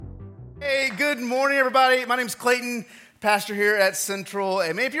Hey, good morning, everybody. My name's Clayton, pastor here at Central.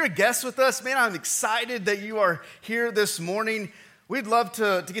 And man, if you're a guest with us, man, I'm excited that you are here this morning. We'd love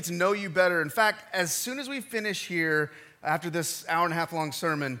to get to know you better. In fact, as soon as we finish here after this hour and a half long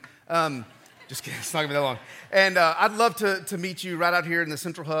sermon, just kidding, it's not gonna be that long. And I'd love to meet you right out here in the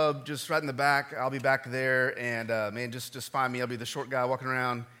Central Hub, just right in the back. I'll be back there, and man, just find me. I'll be the short guy walking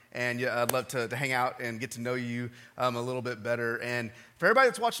around. And yeah, I'd love to hang out and get to know you a little bit better. And for everybody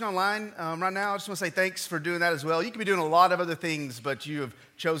that's watching online right now, I just want to say thanks for doing that as well. You could be doing a lot of other things, but you have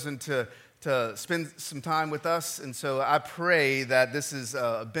chosen to spend some time with us. And so I pray that this is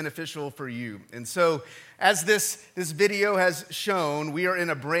beneficial for you. And so as this video has shown, we are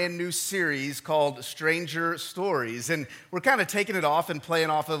in a brand new series called Stranger Stories. And we're kind of taking it off and playing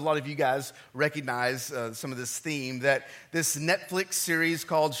off of a lot of you guys recognize some of this theme, that this Netflix series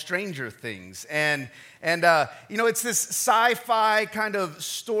called Stranger Things. And you know, it's this sci-fi kind of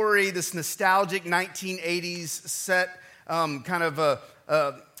story, this nostalgic 1980s set kind of a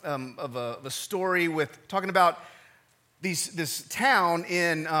story with talking about this town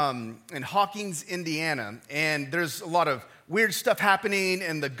in Hawkins, Indiana, and there's a lot of weird stuff happening,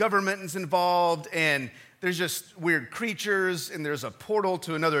 and the government is involved, and there's just weird creatures, and there's a portal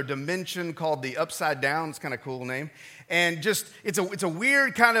to another dimension called the Upside Down. It's kind of a cool name, and just it's a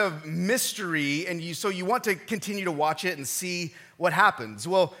weird kind of mystery, and so you want to continue to watch it and see what happens.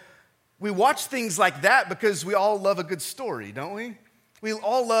 Well, we watch things like that because we all love a good story, don't we? We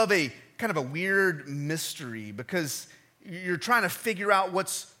all love a kind of a weird mystery because you're trying to figure out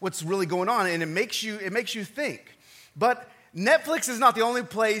what's really going on, and it makes you think. But Netflix is not the only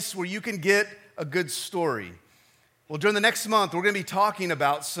place where you can get a good story. Well, during the next month, we're going to be talking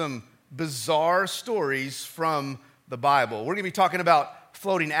about some bizarre stories from the Bible. We're going to be talking about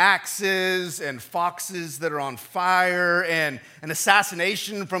floating axes and foxes that are on fire and an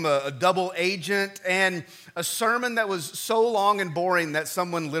assassination from a double agent and a sermon that was so long and boring that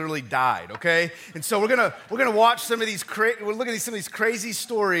someone literally died, okay? And so we're gonna watch some of these, we're looking at some of these crazy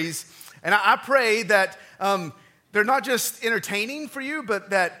stories, and I pray that they're not just entertaining for you, but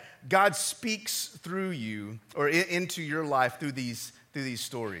that God speaks through you or into your life through these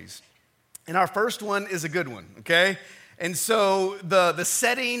stories. And our first one is a good one, okay? And so the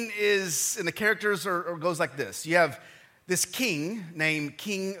setting is, and the characters goes like this. You have this king named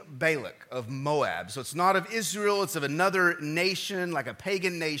King Balak of Moab. So it's not of Israel, it's of another nation, like a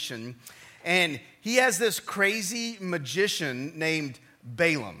pagan nation. And he has this crazy magician named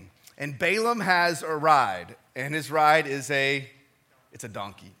Balaam. And Balaam has a ride, and his ride is it's a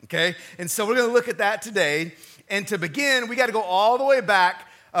donkey, okay? And so we're gonna look at that today. And to begin, we gotta go all the way back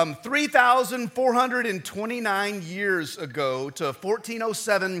 3,429 years ago to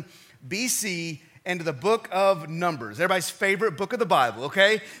 1407 BC and to the book of Numbers, everybody's favorite book of the Bible,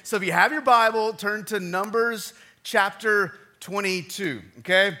 okay? So if you have your Bible, turn to Numbers chapter 22,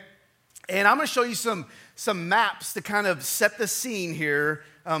 okay? And I'm going to show you some maps to kind of set the scene here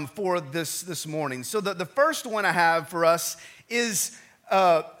for this morning. So the first one I have for us is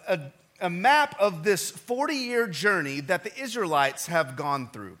a map of this 40-year journey that the Israelites have gone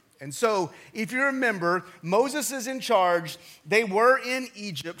through. And so, if you remember, Moses is in charge. They were in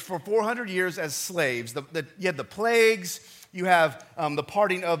Egypt for 400 years as slaves. You had the plagues. You have the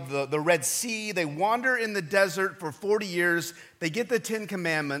parting of the Red Sea. They wander in the desert for 40 years. They get the 10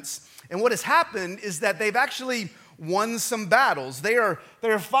 Commandments. And what has happened is that they've actually won some battles. They're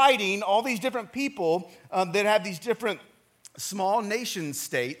fighting all these different people that have these different small nation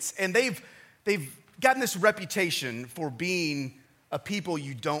states, and they've gotten this reputation for being a people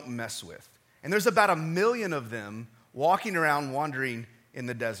you don't mess with. And there's about 1 million of them walking around wandering in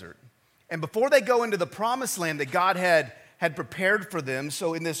the desert. And before they go into the promised land that God had prepared for them,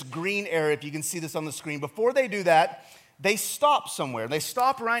 so in this green area, if you can see this on the screen, before they do that, they stop somewhere. They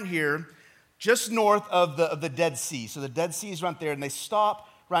stop right here, just north of the Dead Sea. So the Dead Sea is right there, and they stop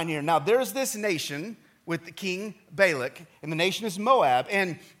right here. Now, there's this nation with King Balak, and the nation is Moab.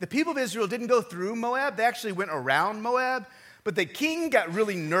 And the people of Israel didn't go through Moab. They actually went around Moab. But the king got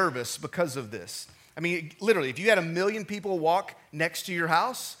really nervous because of this. I mean, literally, if you had 1 million people walk next to your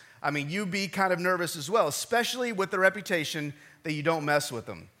house, I mean, you'd be kind of nervous as well, especially with the reputation that you don't mess with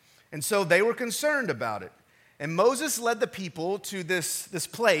them. And so they were concerned about it. And Moses led the people to this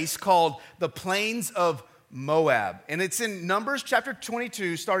place called the Plains of Moab. And it's in Numbers chapter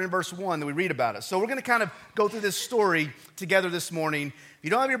 22, starting in verse 1, that we read about it. So we're going to kind of go through this story together this morning. If you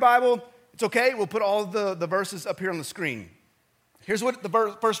don't have your Bible, it's okay. We'll put all the verses up here on the screen. Here's what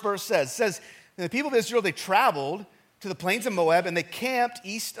the first verse says. It says, the people of Israel, they traveled to the plains of Moab, and they camped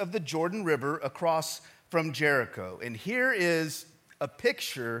east of the Jordan River across from Jericho. And here is a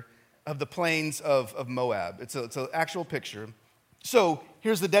picture of the plains of Moab. It's an actual picture. So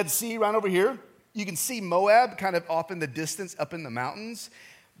here's the Dead Sea right over here. You can see Moab kind of off in the distance up in the mountains.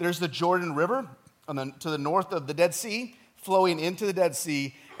 There's the Jordan River to the north of the Dead Sea, flowing into the Dead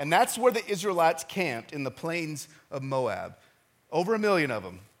Sea, and that's where the Israelites camped, in the plains of Moab. Over 1 million of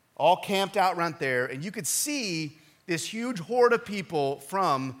them, all camped out right there, and you could see this huge horde of people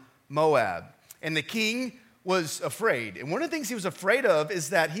from Moab. And the king was afraid. And one of the things he was afraid of is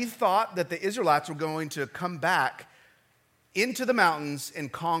that he thought that the Israelites were going to come back into the mountains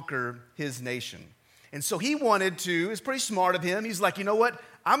and conquer his nation. And so he wanted to, it's pretty smart of him, he's like, you know what?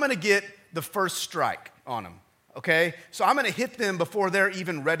 I'm going to get the first strike on them, okay? So I'm going to hit them before they're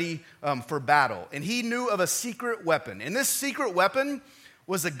even ready for battle. And he knew of a secret weapon. And this secret weapon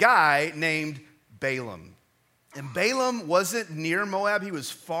was a guy named Balaam. And Balaam wasn't near Moab, he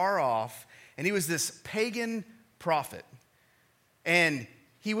was far off. And he was this pagan prophet. And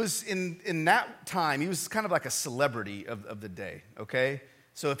he was, in that time, he was kind of like a celebrity of the day, okay?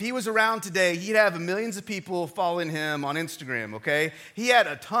 So if he was around today, he'd have millions of people following him on Instagram, okay? He had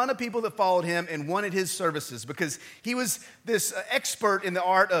a ton of people that followed him and wanted his services because he was this expert in the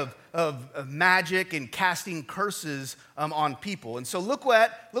art of magic and casting curses on people. And so look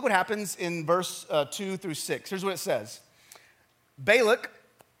what happens in verse 2 through 6. Here's what it says. Balak,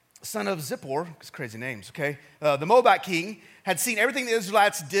 son of Zippor, it's crazy names, okay? The Moabite king had seen everything the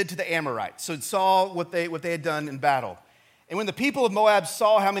Israelites did to the Amorites, so he saw what they had done in battle. And when the people of Moab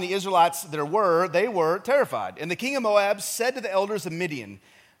saw how many Israelites there were, they were terrified. And the king of Moab said to the elders of Midian,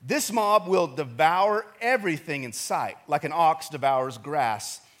 "This mob will devour everything in sight, like an ox devours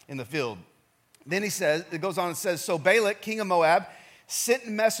grass in the field." Then it goes on and says, so Balak, king of Moab, sent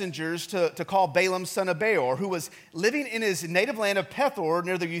messengers to call Balaam, son of Beor, who was living in his native land of Pethor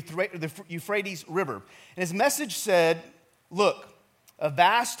near the Euphrates River. And his message said, "Look, a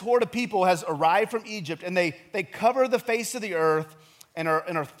vast horde of people has arrived from Egypt, and they cover the face of the earth and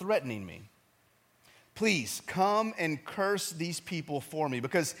are threatening me. Please come and curse these people for me,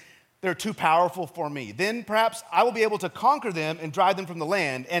 because they're too powerful for me. Then perhaps I will be able to conquer them and drive them from the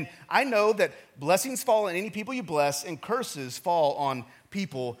land. And I know that blessings fall on any people you bless, and curses fall on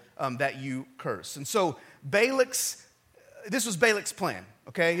people that you curse." And so this was Balak's plan,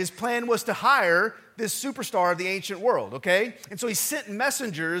 okay? His plan was to hire this superstar of the ancient world, okay? And so he sent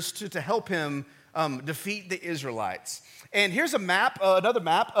messengers to help him defeat the Israelites. And here's another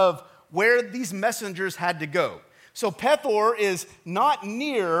map of where these messengers had to go. So Pethor is not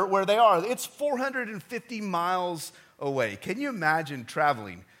near where they are. It's 450 miles away. Can you imagine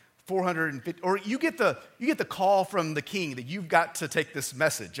traveling 450? Or you get the call from the king that you've got to take this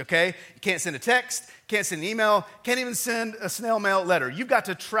message, okay? You can't send a text, can't send an email, can't even send a snail mail letter. You've got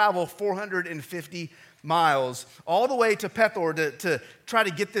to travel 450 miles all the way to Pethor to try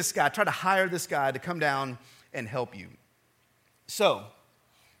to get this guy, try to hire this guy to come down and help you. So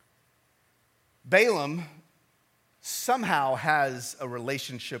Balaam somehow has a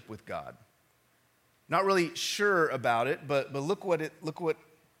relationship with God. Not really sure about it, but look what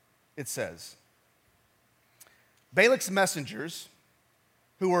it says. Balak's messengers,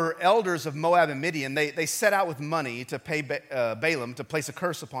 who were elders of Moab and Midian, they set out with money to pay Balaam to place a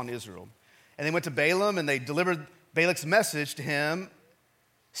curse upon Israel. And they went to Balaam and they delivered Balak's message to him.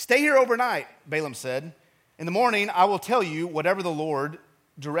 "Stay here overnight," Balaam said. "In the morning I will tell you whatever the Lord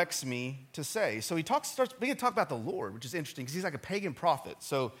directs me to say." So he starts beginning to talk about the Lord, which is interesting because he's like a pagan prophet.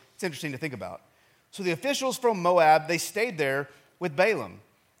 So it's interesting to think about. So the officials from Moab, they stayed there with Balaam.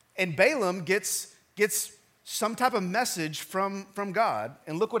 And Balaam gets some type of message from God.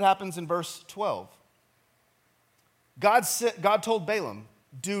 And look what happens in verse 12. God told Balaam,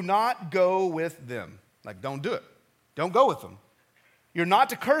 "Do not go with them." Like, don't do it. Don't go with them. "You're not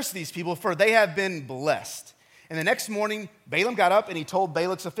to curse these people, for they have been blessed." And the next morning, Balaam got up and he told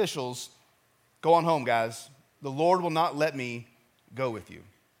Balak's officials, "Go on home, guys. The Lord will not let me go with you.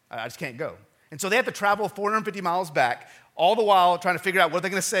 I just can't go." And so they had to travel 450 miles back, all the while trying to figure out what they're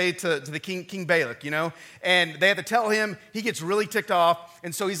going to say to the King Balak, you know? And they had to tell him. He gets really ticked off.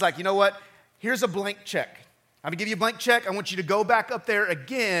 And so he's like, "You know what? Here's a blank check. I'm going to give you a blank check. I want you to go back up there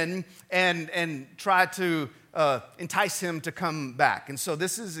again and try to entice him to come back." And so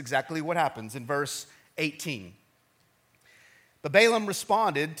this is exactly what happens in verse 18. But Balaam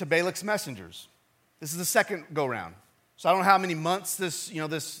responded to Balak's messengers. This is the second go-round. So I don't know how many months this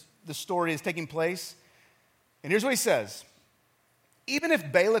story is taking place. And here's what he says. "Even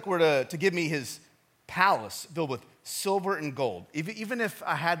if Balak were to give me his palace filled with silver and gold, even if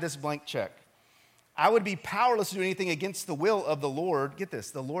I had this blank check, I would be powerless to do anything against the will of the Lord," get this,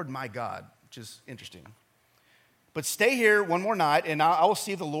 "the Lord my God," which is interesting. But stay here one more night, and I will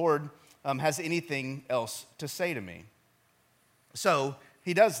see if the Lord has anything else to say to me. So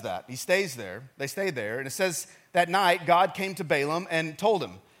he does that. He stays there. They stay there. And it says that night, God came to Balaam and told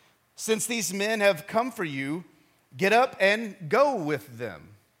him, since these men have come for you, get up and go with them.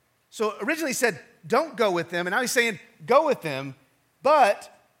 So originally he said, don't go with them. And now he's saying, go with them, but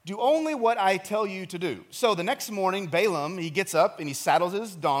do only what I tell you to do. So the next morning, Balaam, he gets up and he saddles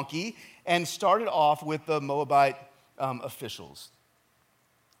his donkey and started off with the Moabite officials.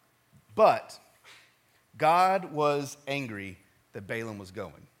 But God was angry that Balaam was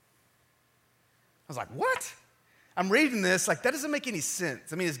going. I was like, what? I'm reading this, like, that doesn't make any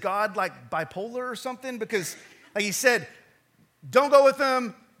sense. I mean, is God like bipolar or something? Because like he said, don't go with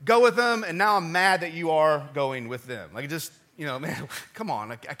them, and now I'm mad that you are going with them. Like, just, man, come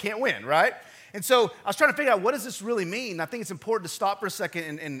on, I can't win, right? And so I was trying to figure out, what does this really mean? I think it's important to stop for a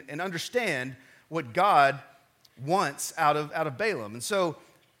second and understand what God wants out of Balaam. And so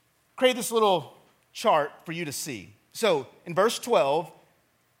create this little chart for you to see. So in verse 12,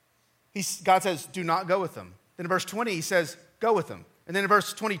 God says, do not go with them. Then in verse 20, he says, go with them. And then in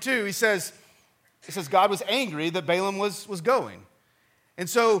verse 22, it says God was angry that Balaam was going. And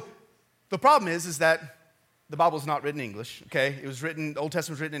so the problem is that the Bible is not written in English, okay? The Old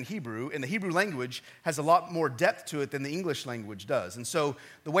Testament was written in Hebrew, and the Hebrew language has a lot more depth to it than the English language does. And so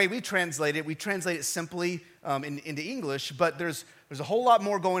the way we translate it simply into English, but there's a whole lot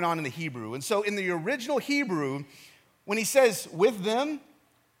more going on in the Hebrew. And so in the original Hebrew, when he says with them,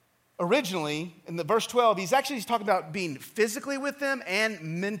 originally in the verse 12, he's talking about being physically with them and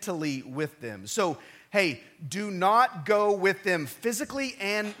mentally with them. So, hey, do not go with them physically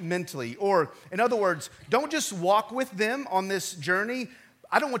and mentally. Or, in other words, don't just walk with them on this journey.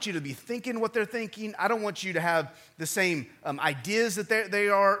 I don't want you to be thinking what they're thinking. I don't want you to have the same ideas that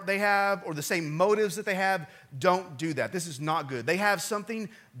they have or the same motives that they have. Don't do that. This is not good. They have something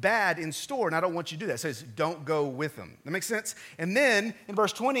bad in store, and I don't want you to do that. It says, don't go with them. That makes sense? And then in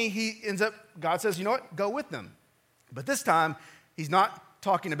verse 20, God says, you know what? Go with them. But this time, he's not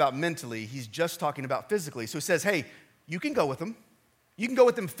talking about mentally. He's just talking about physically. So he says, hey, you can go with them. You can go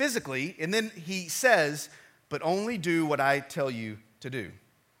with them physically. And then he says, but only do what I tell you to do.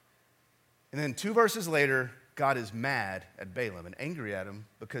 And then 2 verses later, God is mad at Balaam and angry at him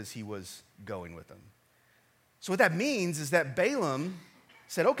because he was going with him. So what that means is that Balaam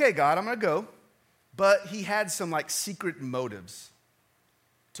said, okay, God, I'm going to go. But he had some secret motives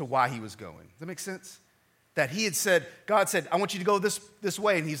to why he was going. Does that make sense? That he had said, God said, I want you to go this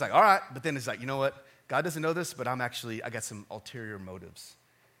way. And he's like, all right. But then he's like, you know what? God doesn't know this, but I got some ulterior motives.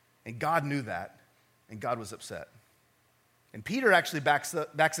 And God knew that. And God was upset. And Peter actually backs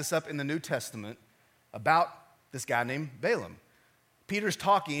us up in the New Testament about this guy named Balaam. Peter's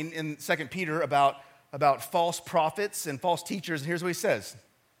talking in 2 Peter about false prophets and false teachers, and here's what he says.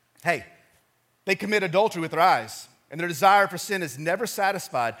 Hey, they commit adultery with their eyes, and their desire for sin is never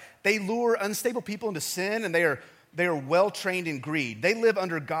satisfied. They lure unstable people into sin, and they are well-trained in greed. They live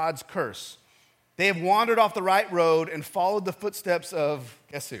under God's curse. They have wandered off the right road and followed the footsteps of,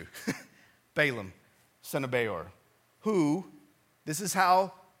 guess who? Balaam, son of Beor. Who, this is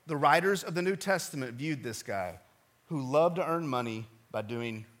how the writers of the New Testament viewed this guy, who loved to earn money by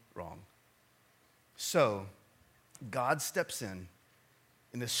doing wrong. So, God steps in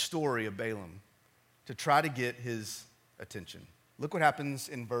this story of Balaam to try to get his attention. Look what happens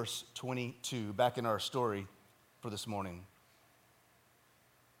in verse 22, back in our story for this morning.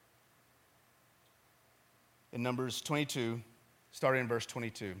 In Numbers 22, starting in verse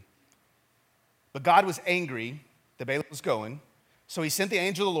 22. But God was angry that Balaam was going, so he sent the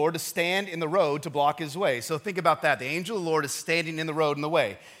angel of the Lord to stand in the road to block his way. So think about that. The angel of the Lord is standing in the road in the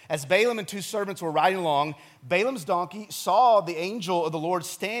way. As Balaam and 2 servants were riding along, Balaam's donkey saw the angel of the Lord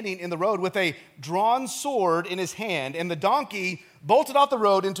standing in the road with a drawn sword in his hand, and the donkey bolted off the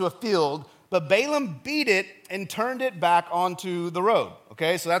road into a field, but Balaam beat it and turned it back onto the road.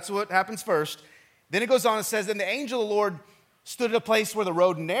 Okay, so that's what happens first. Then it goes on and says, then the angel of the Lord stood at a place where the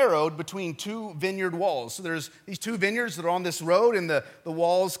road narrowed between 2 vineyard walls. So there's these 2 vineyards that are on this road, and the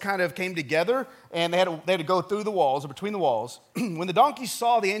walls kind of came together, and they had to go through the walls, or between the walls. When the donkey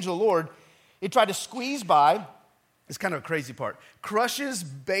saw the angel of the Lord, it tried to squeeze by. It's kind of a crazy part. Crushes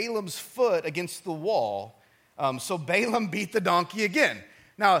Balaam's foot against the wall. So Balaam beat the donkey again.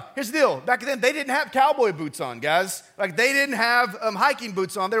 Now, here's the deal. Back then, they didn't have cowboy boots on, guys. They didn't have hiking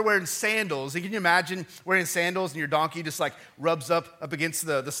boots on. They were wearing sandals. And can you imagine wearing sandals and your donkey just rubs up against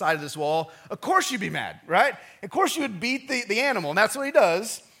the side of this wall? Of course you'd be mad, right? Of course you would beat the animal, and that's what he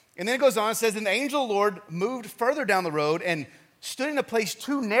does. And then it goes on, it says, and the angel of the Lord moved further down the road and stood in a place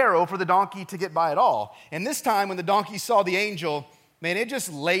too narrow for the donkey to get by at all. And this time, when the donkey saw the angel, man, it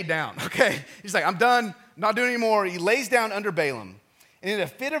just laid down, okay? He's like, I'm done, I'm not doing it anymore. He lays down under Balaam. And in a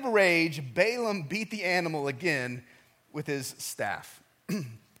fit of rage, Balaam beat the animal again with his staff.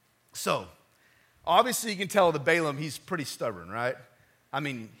 So, obviously you can tell that Balaam, he's pretty stubborn, right? I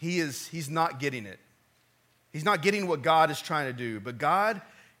mean, he's not getting it. He's not getting what God is trying to do. But God,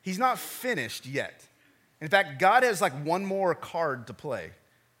 he's not finished yet. In fact, God has like one more card to play.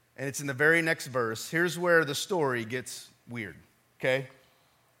 And it's in the very next verse. Here's where the story gets weird, okay?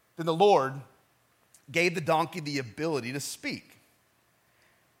 Then the Lord gave the donkey the ability to speak.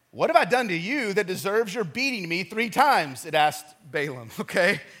 What have I done to you that deserves your beating me 3 times? It asked Balaam,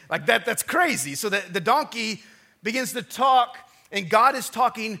 okay? Like that's crazy. So the donkey begins to talk, and God is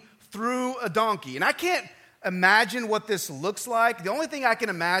talking through a donkey. And I can't imagine what this looks like. The only thing I can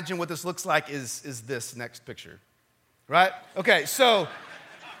imagine what this looks like is this next picture, right? Okay, so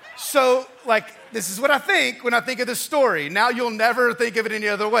like this is what I think when I think of this story. Now you'll never think of it any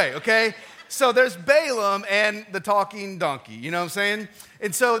other way, okay? So there's Balaam and the talking donkey, you know what I'm saying?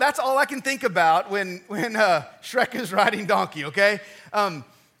 And so that's all I can think about when Shrek is riding donkey, okay? And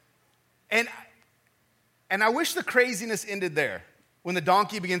I wish the craziness ended there when the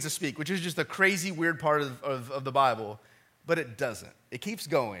donkey begins to speak, which is just a crazy, weird part of the Bible, but it doesn't. It keeps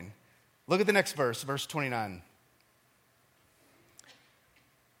going. Look at the next verse, verse 29.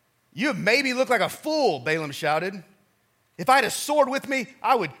 You have made me look like a fool, Balaam shouted. If I had a sword with me,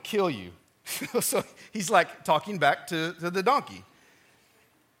 I would kill you. So he's like talking back to the donkey.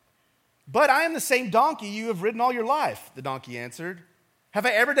 But I am the same donkey you have ridden all your life, the donkey answered. Have I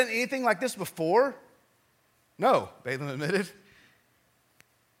ever done anything like this before? No, Balaam admitted.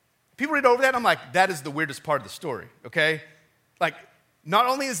 People read over that, and I'm like, that is the weirdest part of the story, okay? Like, not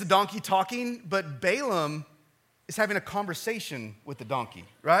only is the donkey talking, but Balaam is having a conversation with the donkey,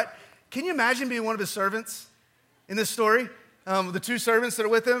 right? Can you imagine being one of his servants in this story? The 2 servants that are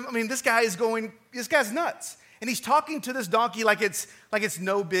with him. I mean, this guy's nuts. And he's talking to this donkey like it's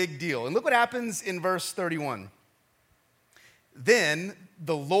no big deal. And look what happens in verse 31. Then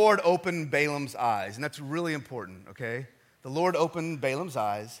the Lord opened Balaam's eyes. And that's really important, okay? The Lord opened Balaam's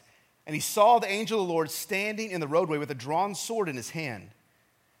eyes, and he saw the angel of the Lord standing in the roadway with a drawn sword in his hand.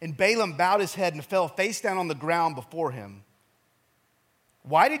 And Balaam bowed his head and fell face down on the ground before him.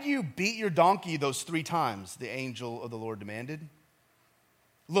 Why did you beat your donkey those 3 times? The angel of the Lord demanded.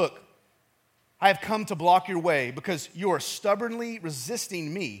 Look, I have come to block your way because you are stubbornly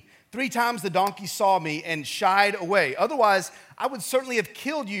resisting me. 3 times the donkey saw me and shied away. Otherwise, I would certainly have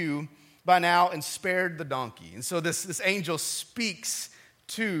killed you by now and spared the donkey. And so this angel speaks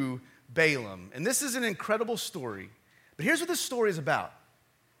to Balaam. And this is an incredible story. But here's what this story is about.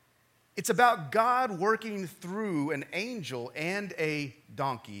 It's about God working through an angel and a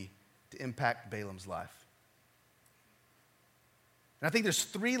donkey to impact Balaam's life. And I think there's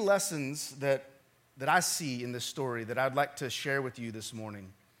 3 lessons that I see in this story that I'd like to share with you this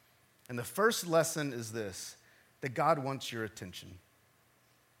morning. And the first lesson is this, that God wants your attention,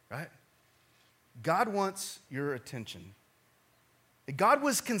 right? God wants your attention. God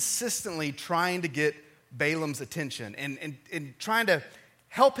was consistently trying to get Balaam's attention and trying to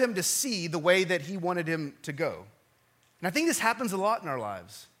help him to see the way that he wanted him to go. And I think this happens a lot in our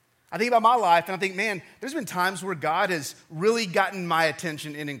lives. I think about my life and I think, man, there's been times where God has really gotten my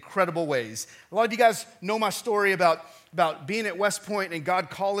attention in incredible ways. A lot of you guys know my story about being at West Point and God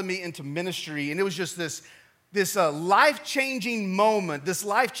calling me into ministry. And it was just this life-changing moment, this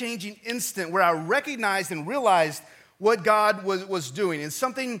life-changing instant where I recognized and realized what God was doing. And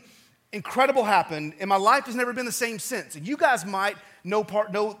something incredible happened, and my life has never been the same since. And you guys might know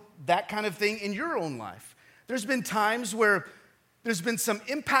that kind of thing in your own life. There's been times where there's been some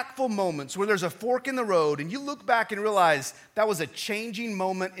impactful moments where there's a fork in the road, and you look back and realize that was a changing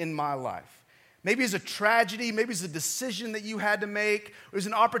moment in my life. Maybe it's a tragedy, maybe it's a decision that you had to make, or it was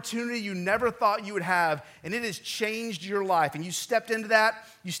an opportunity you never thought you would have, and it has changed your life. And you stepped into that,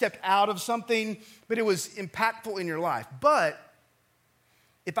 you stepped out of something, but it was impactful in your life. But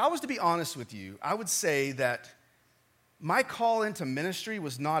if I was to be honest with you, I would say that my call into ministry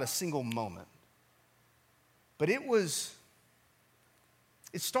was not a single moment, but it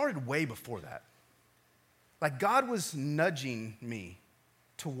started way before that. Like God was nudging me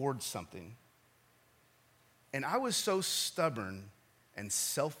towards something. And I was so stubborn and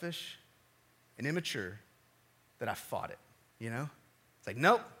selfish and immature that I fought it, you know? It's like,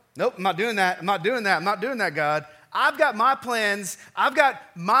 nope, I'm not doing that. I'm not doing that, God. I've got my plans. I've got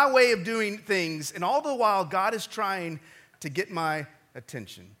my way of doing things. And all the while, God is trying to get my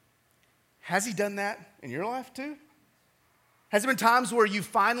attention. Has he done that in your life too? Has there been times where you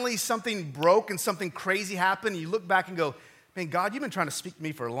finally, something broke and something crazy happened, and you look back and go, man, God, you've been trying to speak to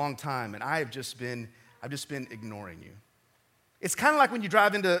me for a long time, and I've just been ignoring you. It's kind of like when you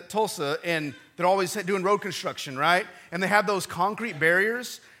drive into Tulsa, and they're always doing road construction, right? And they have those concrete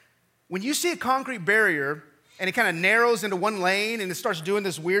barriers. When you see a concrete barrier, and it kind of narrows into one lane, and it starts doing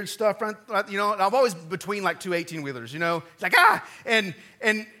this weird stuff, you know, I'm always between like two 18-wheelers, you know? It's like, and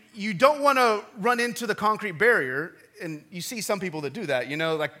you don't want to run into the concrete barrier. And you see some people that do that, you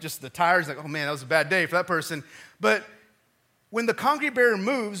know, like just the tires, like, oh man, that was a bad day for that person. But when the concrete barrier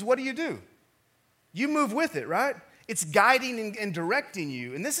moves, what do? You move with it, right? It's guiding and directing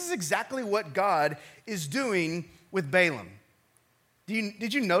you. And this is exactly what God is doing with Balaam.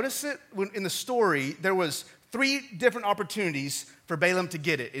 Did you notice it? In the story, there was 3 different opportunities for Balaam to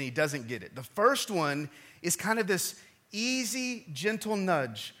get it, and he doesn't get it. The first one is kind of this easy, gentle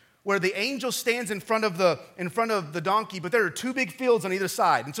nudge, where the angel stands in front of the donkey, but there are 2 big fields on either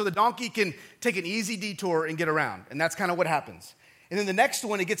side. And so the donkey can take an easy detour and get around. And that's kind of what happens. And then the next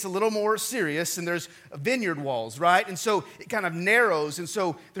one, it gets a little more serious, and there's vineyard walls, right? And so it kind of narrows, and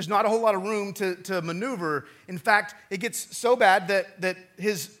so there's not a whole lot of room to maneuver. In fact, it gets so bad that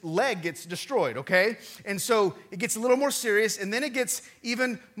his leg gets destroyed, okay? And so it gets a little more serious, and then it gets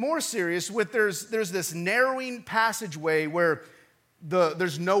even more serious with there's this narrowing passageway where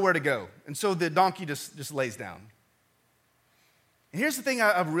there's nowhere to go. And so the donkey just lays down. And here's the thing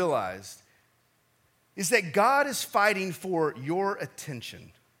I've realized is that God is fighting for your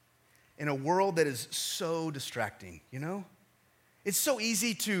attention in a world that is so distracting, you know? It's so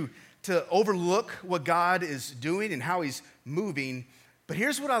easy to overlook what God is doing and how he's moving. But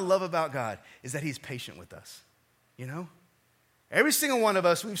here's what I love about God is that he's patient with us, you know? Every single one of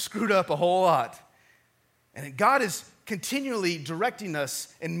us, we've screwed up a whole lot. And God is continually directing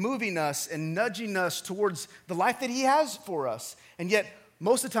us and moving us and nudging us towards the life that he has for us. And yet,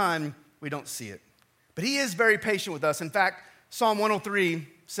 most of the time, we don't see it. But he is very patient with us. In fact, Psalm 103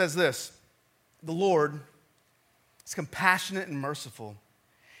 says this: the Lord is compassionate and merciful.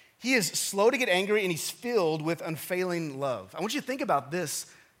 He is slow to get angry, and he's filled with unfailing love. I want you to think about this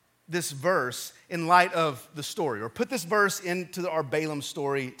verse in light of the story, or put this verse into our Balaam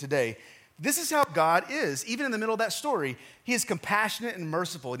story today. This is how God is. Even in the middle of that story, he is compassionate and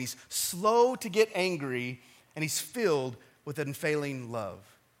merciful, and he's slow to get angry, and he's filled with unfailing love.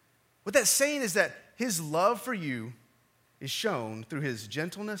 What that's saying is that his love for you is shown through his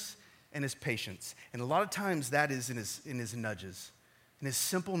gentleness and his patience. And a lot of times that is in his nudges, in his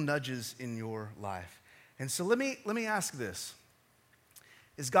simple nudges in your life. And so let me ask this.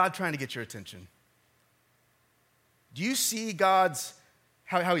 Is God trying to get your attention? Do you see God's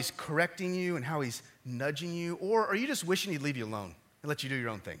how he's correcting you and how he's nudging you? Or are you just wishing he'd leave you alone and let you do your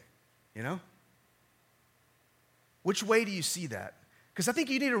own thing, you know? Which way do you see that? Because I think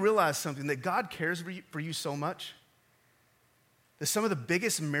you need to realize something, that God cares for you so much that some of the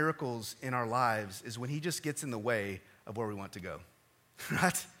biggest miracles in our lives is when he just gets in the way of where we want to go,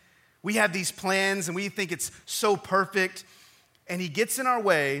 right? We have these plans and we think it's so perfect, and he gets in our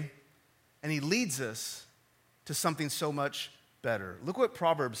way and he leads us to something so much better. Look what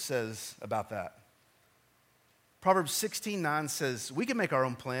Proverbs says about that. Proverbs 16:9 says, we can make our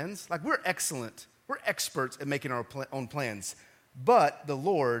own plans. Like, we're excellent. We're experts at making our own plans. But the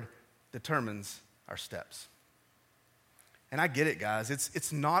Lord determines our steps. And I get it, guys.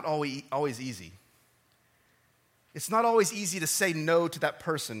 It's not always easy. It's not always easy to say no to that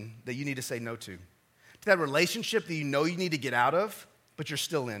person that you need to say no to that relationship that you know you need to get out of, but you're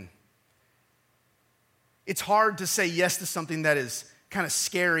still in. It's hard to say yes to something that is kind of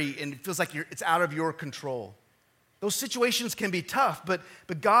scary and it feels like it's out of your control. Those situations can be tough, but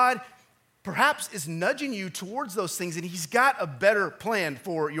God perhaps is nudging you towards those things, and he's got a better plan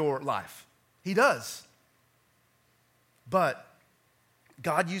for your life. He does. But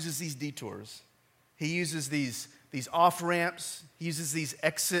God uses these detours. He uses these off-ramps. He uses these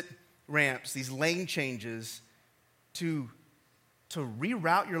exit ramps, these lane changes to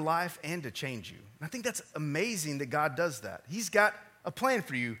reroute your life and to change you. And I think that's amazing that God does that. He's got a plan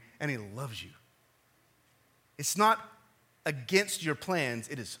for you, and he loves you. It's not against your plans,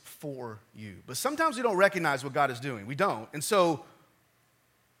 it is for you. But sometimes we don't recognize what God is doing. We don't. And so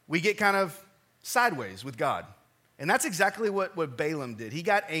we get kind of sideways with God. And that's exactly what Balaam did. He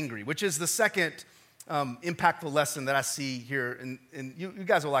got angry, which is the second impactful lesson that I see here. And you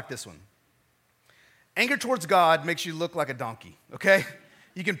guys will like this one. Anger towards God makes you look like a donkey, okay?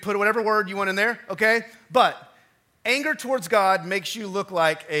 You can put whatever word you want in there, okay? But anger towards God makes you look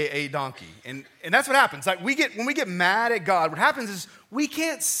like a donkey. And that's what happens. Like when we get mad at God, what happens is we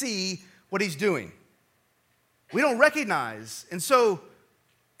can't see what he's doing. we don't recognize. And so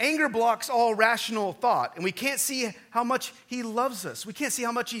anger blocks all rational thought, and we can't see how much he loves us. We can't see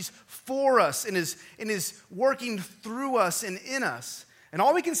how much he's for us and is working through us and in us. And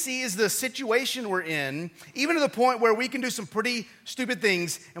all we can see is the situation we're in, even to the point where we can do some pretty stupid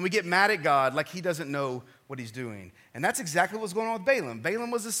things and we get mad at God like he doesn't know what he's doing. And that's exactly what was going on with Balaam. Balaam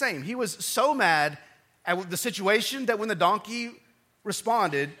was the same. He was so mad at the situation that when the donkey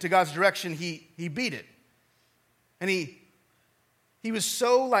responded to God's direction, he beat it. And he was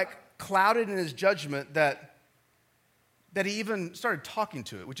so clouded in his judgment that he even started talking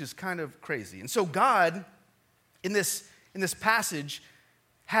to it, which is kind of crazy. And so God, in this passage,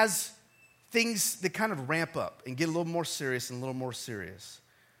 has things that kind of ramp up and get a little more serious and a little more serious.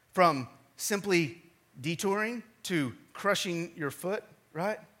 From simply detouring to crushing your foot,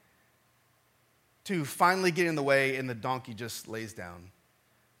 right? To finally getting in the way and the donkey just lays down.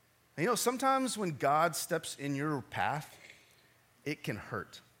 And sometimes when God steps in your path, it can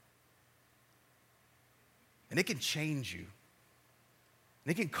hurt. And it can change you.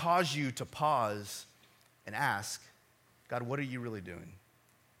 And it can cause you to pause and ask, God, what are you really doing?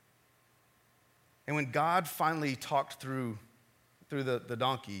 And when God finally talked through the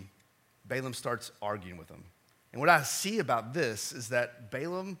donkey, Balaam starts arguing with him. And what I see about this is that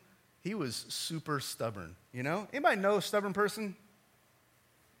Balaam, he was super stubborn, Anybody know a stubborn person?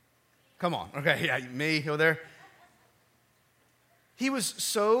 Come on. Okay, yeah, me over there. He was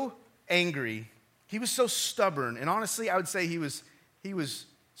so angry. He was so stubborn. And honestly, I would say he was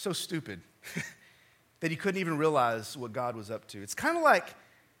so stupid that he couldn't even realize what God was up to. It's kind of like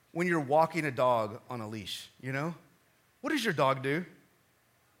when you're walking a dog on a leash, What does your dog do?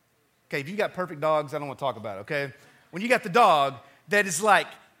 Okay, if you got perfect dogs, I don't want to talk about it, okay? When you got the dog that is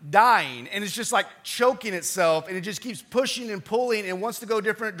dying and it's just choking itself and it just keeps pushing and pulling and wants to go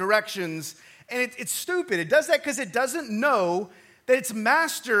different directions, and it's stupid. It does that because it doesn't know that its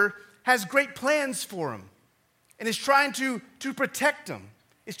master has great plans for him and is trying to protect him.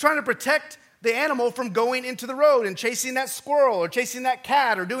 It's trying to protect the animal from going into the road and chasing that squirrel or chasing that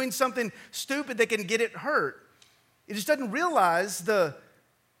cat or doing something stupid that can get it hurt. It just doesn't realize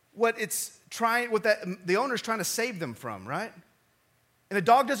what the owner's trying to save them from, right? And the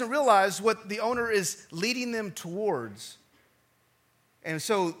dog doesn't realize what the owner is leading them towards. And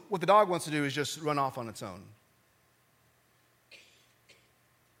so what the dog wants to do is just run off on its own.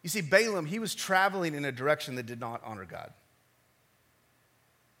 You see, Balaam, he was traveling in a direction that did not honor God.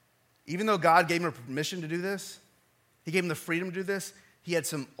 Even though God gave him permission to do this, he gave him the freedom to do this, he had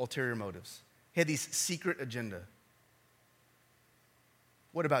some ulterior motives. He had these secret agenda.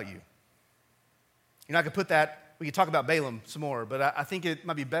 What about you? I could put that, we could talk about Balaam some more, but I think it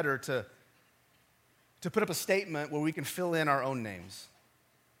might be better to put up a statement where we can fill in our own names.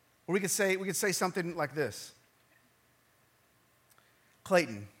 Or we could say something like this.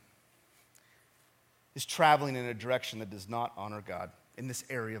 Clayton is traveling in a direction that does not honor God in this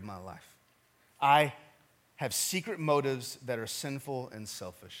area of my life. I have secret motives that are sinful and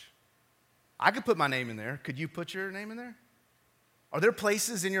selfish. I could put my name in there. Could you put your name in there? Are there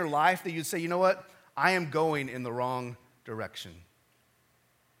places in your life that you'd say, you know what? I am going in the wrong direction.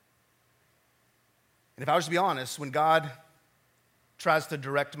 And if I was to be honest, when God tries to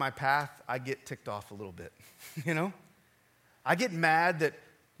direct my path, I get ticked off a little bit, I get mad that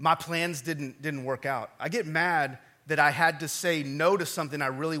my plans didn't work out. I get mad that I had to say no to something I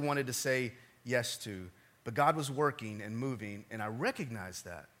really wanted to say yes to. But God was working and moving, and I recognized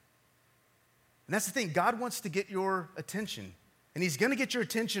that. And that's the thing. God wants to get your attention. And he's going to get your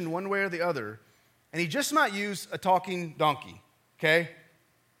attention one way or the other. And he just might use a talking donkey, okay?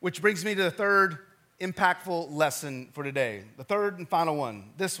 Which brings me to the third impactful lesson for today. The third and final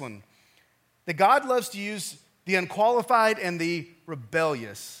one, this one. That God loves to use the unqualified and the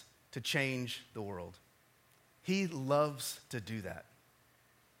rebellious to change the world. He loves to do that.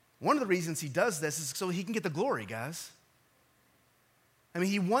 One of the reasons he does this is so he can get the glory, guys.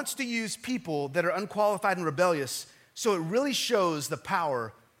 He wants to use people that are unqualified and rebellious so it really shows the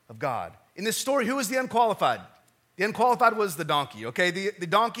power of God. In this story, who was the unqualified? The unqualified was the donkey, okay? The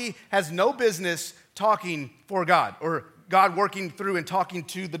donkey has no business talking for God or God working through and talking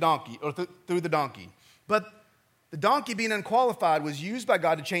to the donkey or through the donkey. But the donkey being unqualified was used by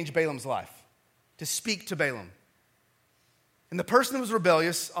God to change Balaam's life, to speak to Balaam. And the person who was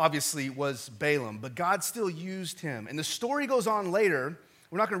rebellious, obviously, was Balaam, but God still used him. And the story goes on later.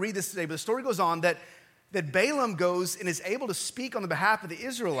 We're not going to read this today, but the story goes on that Balaam goes and is able to speak on the behalf of the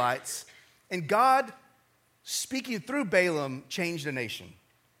Israelites, and God, speaking through Balaam, changed a nation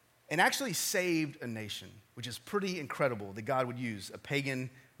and actually saved a nation, which is pretty incredible that God would use a pagan,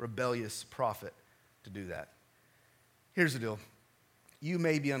 rebellious prophet to do that. Here's the deal. You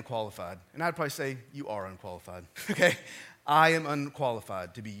may be unqualified, and I'd probably say you are unqualified, okay? I am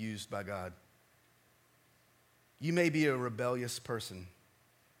unqualified to be used by God. You may be a rebellious person.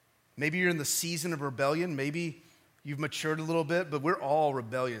 Maybe you're in the season of rebellion. Maybe you've matured a little bit, but we're all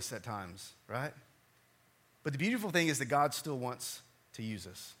rebellious at times, right? But the beautiful thing is that God still wants to use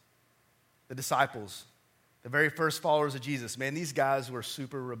us. The disciples, the very first followers of Jesus, man, these guys were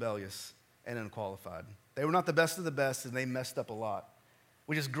super rebellious and unqualified. They were not the best of the best, and they messed up a lot,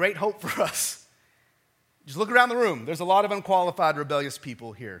 which is great hope for us. Just look around the room. There's a lot of unqualified, rebellious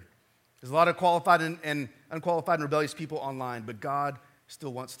people here. There's a lot of qualified and unqualified and rebellious people online, but God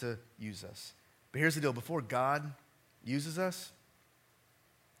still wants to use us. But here's the deal. Before God uses us,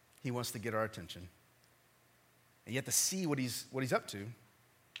 he wants to get our attention. And you have to see what he's up to.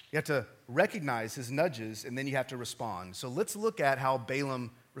 You have to recognize his nudges, and then you have to respond. So let's look at how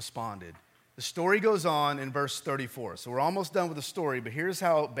Balaam responded. The story goes on in verse 34. So we're almost done with the story, but here's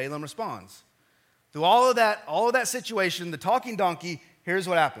how Balaam responds. Through all of that situation, the talking donkey, here's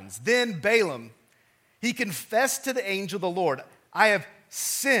what happens. Then Balaam, he confessed to the angel of the Lord, I have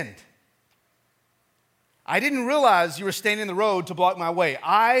sinned. I didn't realize you were standing in the road to block my way.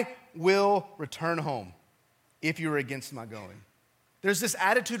 I will return home if you are against my going. There's this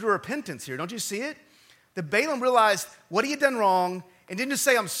attitude of repentance here. Don't you see it? That Balaam realized what he had done wrong and didn't just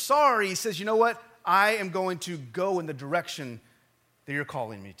say, I'm sorry. He says, you know what? I am going to go in the direction that you're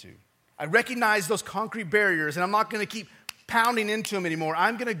calling me to. I recognize those concrete barriers, and I'm not going to keep pounding into them anymore.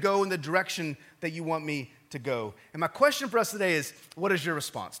 I'm going to go in the direction that you want me to go. And my question for us today is, what is your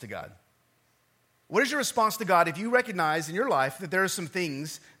response to God? What is your response to God if you recognize in your life that there are some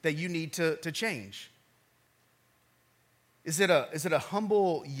things that you need to change? Is it a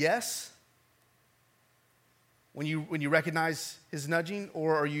humble yes when you recognize his nudging,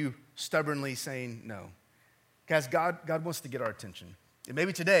 or are you stubbornly saying no? Guys, God wants to get our attention. And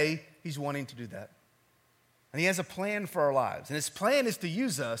maybe today he's wanting to do that. And he has a plan for our lives. And his plan is to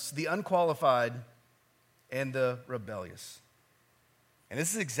use us, the unqualified and the rebellious. And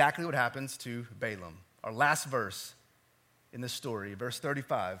this is exactly what happens to Balaam. Our last verse in this story, verse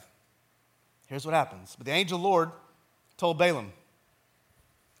 35. Here's what happens. But the angel of the Lord told Balaam,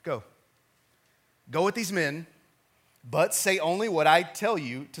 go with these men, but say only what I tell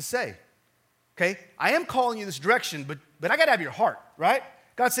you to say. Okay? I am calling you this direction, but I got to have your heart, right?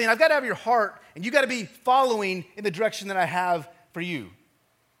 God's saying, I've got to have your heart, and you got to be following in the direction that I have for you.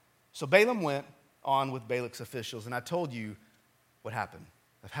 So Balaam went on with Balak's officials, and I told you what happened,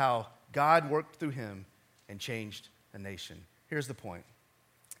 of how God worked through him and changed a nation. Here's the point.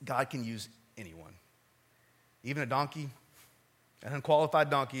 God can use anyone, even a donkey, an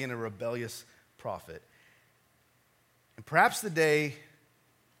unqualified donkey, and a rebellious prophet. And perhaps the day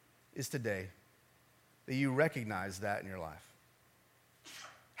is today that you recognize that in your life.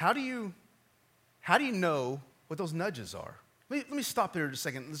 How do you know what those nudges are? Let me stop there just a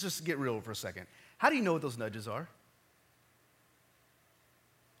second. Let's just get real for a second. How do you know what those nudges are?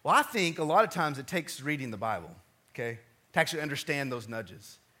 Well, I think a lot of times it takes reading the Bible, okay, to actually understand those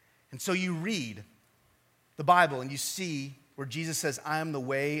nudges. And so you read the Bible and you see where Jesus says, I am the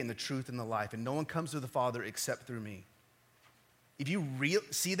way and the truth and the life, and no one comes to the Father except through me. If you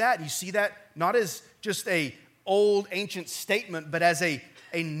see that, you see that not as just a old ancient statement, but as a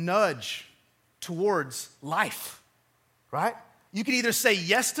nudge towards life, right? You can either say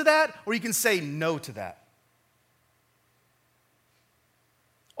yes to that or you can say no to that.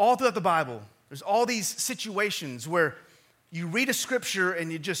 All throughout the Bible, there's all these situations where you read a scripture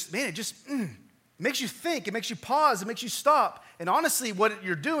and it just makes you think, it makes you pause, it makes you stop. And honestly, what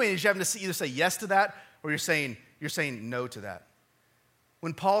you're doing is you're having to either say yes to that or you're saying no to that.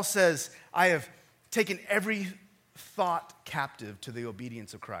 When Paul says, I have taken every thought captive to the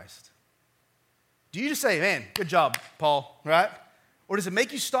obedience of Christ, do you just say, man, good job, Paul, right? Or does it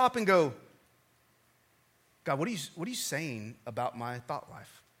make you stop and go, God, what are you saying about my thought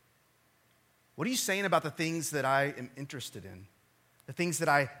life? What are you saying about the things that I am interested in? The things that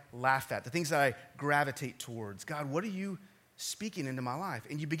I laugh at, the things that I gravitate towards. God, what are you speaking into my life?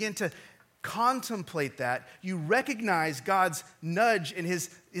 And you begin to contemplate that. You recognize God's nudge and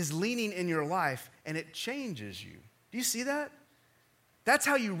his leaning in your life, and it changes you. Do you see that? That's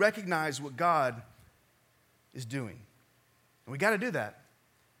how you recognize what God is doing. And we got to do that.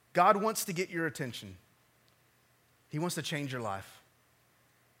 God wants to get your attention. He wants to change your life.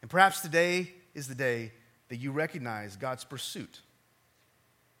 And perhaps today is the day that you recognize God's pursuit.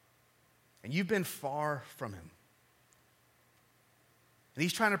 And you've been far from him. And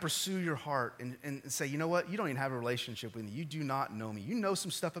he's trying to pursue your heart and say, you know what? You don't even have a relationship with me. You do not know me. You know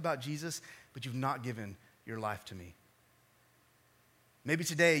some stuff about Jesus, but you've not given your life to me. Maybe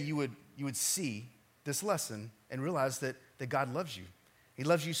today you would see this lesson and realize that God loves you. He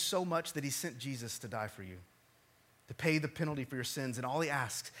loves you so much that he sent Jesus to die for you, to pay the penalty for your sins. And all he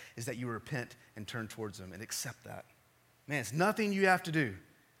asks is that you repent and turn towards him and accept that. Man, it's nothing you have to do.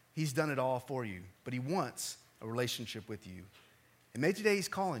 He's done it all for you, but he wants a relationship with you. And maybe today he's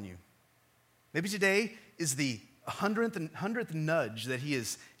calling you. Maybe today is the 100th nudge that he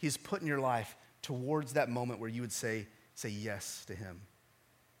has put in your life towards that moment where you would say yes to him.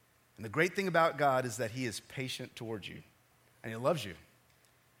 And the great thing about God is that he is patient towards you, and he loves you.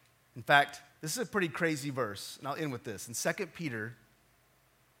 In fact, this is a pretty crazy verse, and I'll end with this. In 2 Peter,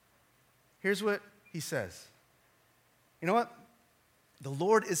 here's what he says. You know what? The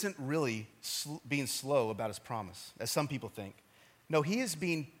Lord isn't really being slow about his promise, as some people think. No, he is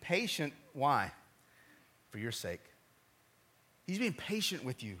being patient. Why? For your sake. He's being patient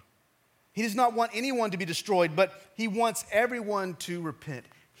with you. He does not want anyone to be destroyed, but he wants everyone to repent.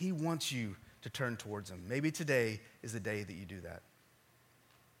 He wants you to turn towards him. Maybe today is the day that you do that.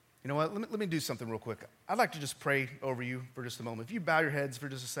 You know what? Let me do something real quick. I'd like to just pray over you for just a moment. If you bow your heads for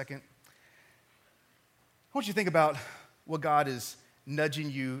just a second, I want you to think about what God is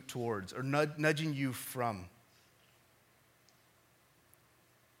nudging you towards or nudging you from.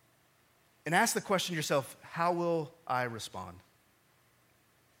 And ask the question yourself, how will I respond?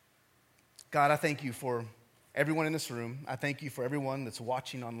 God, I thank you for everyone in this room. I thank you for everyone that's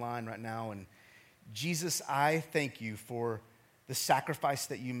watching online right now. And Jesus, I thank you for the sacrifice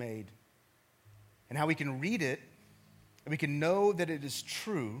that you made and how we can read it and we can know that it is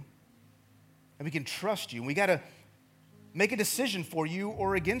true and we can trust you. And we got to make a decision for you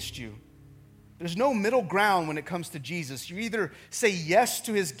or against you. There's no middle ground when it comes to Jesus. You either say yes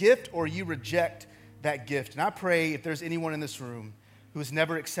to his gift or you reject that gift. And I pray if there's anyone in this room who has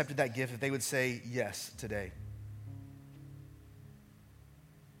never accepted that gift, if they would say yes today.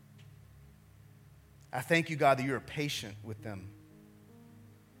 I thank you, God, that you are patient with them.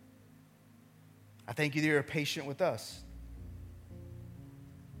 I thank you that you're patient with us.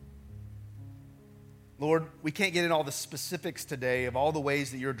 Lord, we can't get in all the specifics today of all the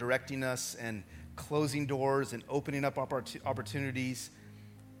ways that you're directing us and closing doors and opening up opportunities.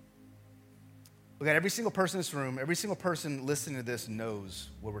 Look at every single person in this room, every single person listening to this knows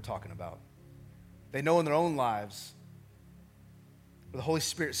what we're talking about. They know in their own lives where the Holy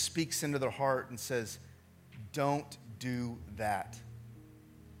Spirit speaks into their heart and says, don't do that.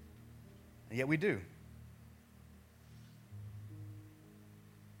 And yet we do.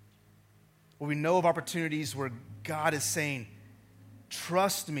 Where we know of opportunities where God is saying,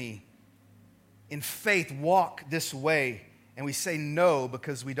 trust me, in faith, walk this way. And we say no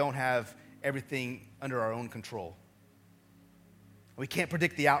because we don't have everything under our own control. We can't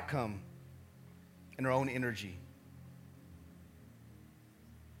predict the outcome in our own energy.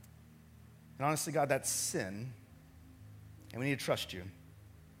 And honestly, God, that's sin, and we need to trust you.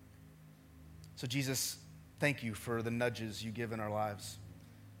 So Jesus, thank you for the nudges you give in our lives.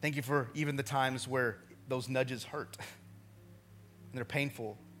 Thank you for even the times where those nudges hurt and they're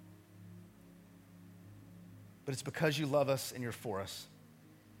painful. But it's because you love us and you're for us.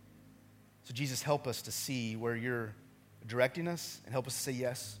 So Jesus, help us to see where you're directing us and help us to say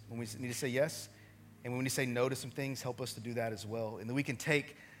yes when we need to say yes. And when we need to say no to some things, help us to do that as well. And then we can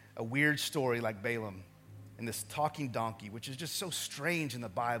take a weird story like Balaam and this talking donkey, which is just so strange in the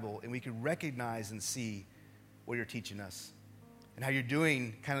Bible, and we can recognize and see what you're teaching us and how you're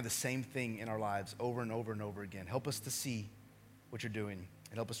doing kind of the same thing in our lives over and over and over again. Help us to see what you're doing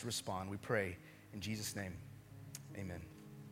and help us to respond. We pray in Jesus' name, amen.